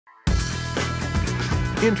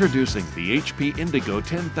Introducing the HP Indigo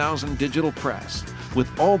 10,000 digital press with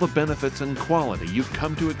all the benefits and quality you've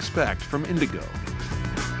come to expect from Indigo.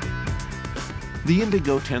 The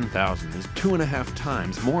Indigo 10,000 is 2.5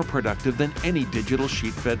 times more productive than any digital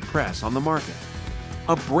sheet-fed press on the market.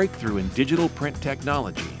 A breakthrough in digital print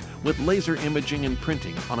technology with laser imaging and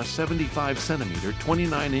printing on a 75cm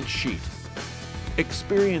 29-inch sheet.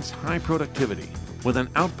 Experience high productivity with an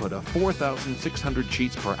output of 4,600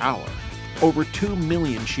 sheets per hour, over 2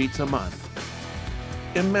 million sheets a month.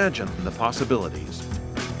 Imagine the possibilities.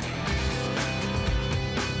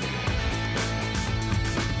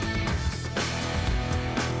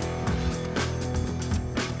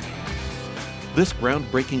 This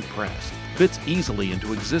groundbreaking press fits easily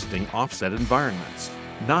into existing offset environments.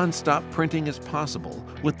 Non-stop printing is possible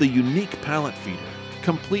with the unique pallet feeder,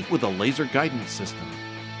 complete with a laser guidance system.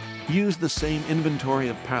 Use the same inventory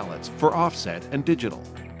of pallets for offset and digital.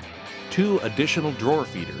 2 additional drawer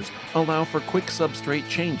feeders allow for quick substrate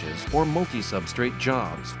changes or multi-substrate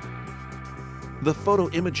jobs. The photo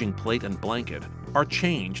imaging plate and blanket are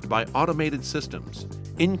changed by automated systems,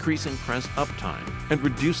 increasing press uptime and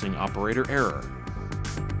reducing operator error.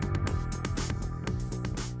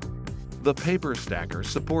 The paper stacker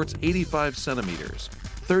supports 85 centimeters,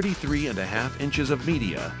 33.5 inches of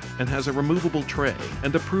media, and has a removable tray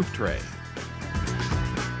and a proof tray.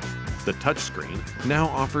 The touchscreen now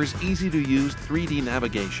offers easy-to-use 3D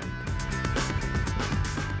navigation.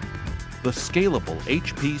 The scalable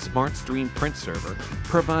HP SmartStream print server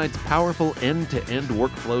provides powerful end-to-end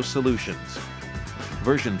workflow solutions.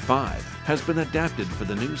 Version 5 has been adapted for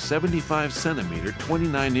the new 75cm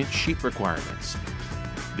 29-inch sheet requirements.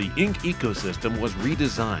 The ink ecosystem was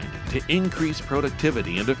redesigned to increase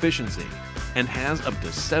productivity and efficiency and has up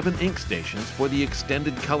to 7 ink stations for the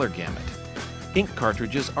extended color gamut. Ink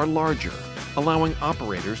cartridges are larger, allowing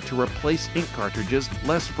operators to replace ink cartridges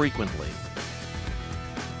less frequently.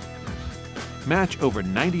 Match over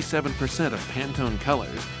 97% of Pantone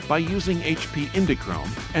colors by using HP Indichrome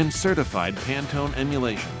and certified Pantone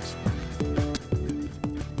emulations.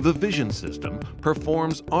 The Vision system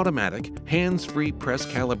performs automatic, hands-free press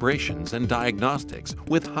calibrations and diagnostics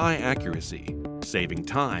with high accuracy, saving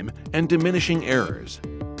time and diminishing errors.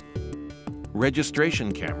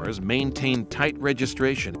 Registration cameras maintain tight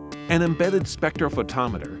registration. An embedded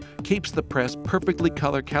spectrophotometer keeps the press perfectly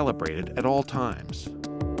color calibrated at all times.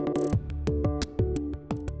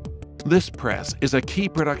 This press is a key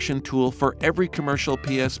production tool for every commercial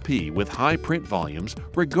PSP with high print volumes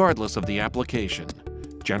regardless of the application.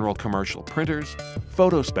 General commercial printers,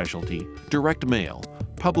 photo specialty, direct mail,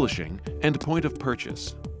 publishing, and point of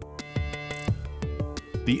purchase.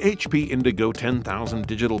 The HP Indigo 10,000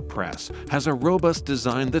 digital press has a robust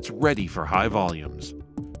design that's ready for high volumes.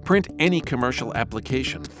 Print any commercial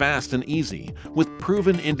application fast and easy with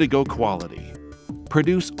proven Indigo quality.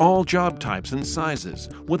 Produce all job types and sizes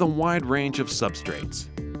with a wide range of substrates.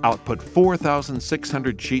 Output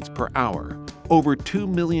 4,600 sheets per hour, over 2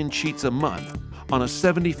 million sheets a month on a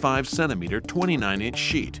 75cm 29-inch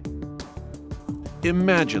sheet.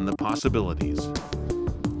 Imagine the possibilities.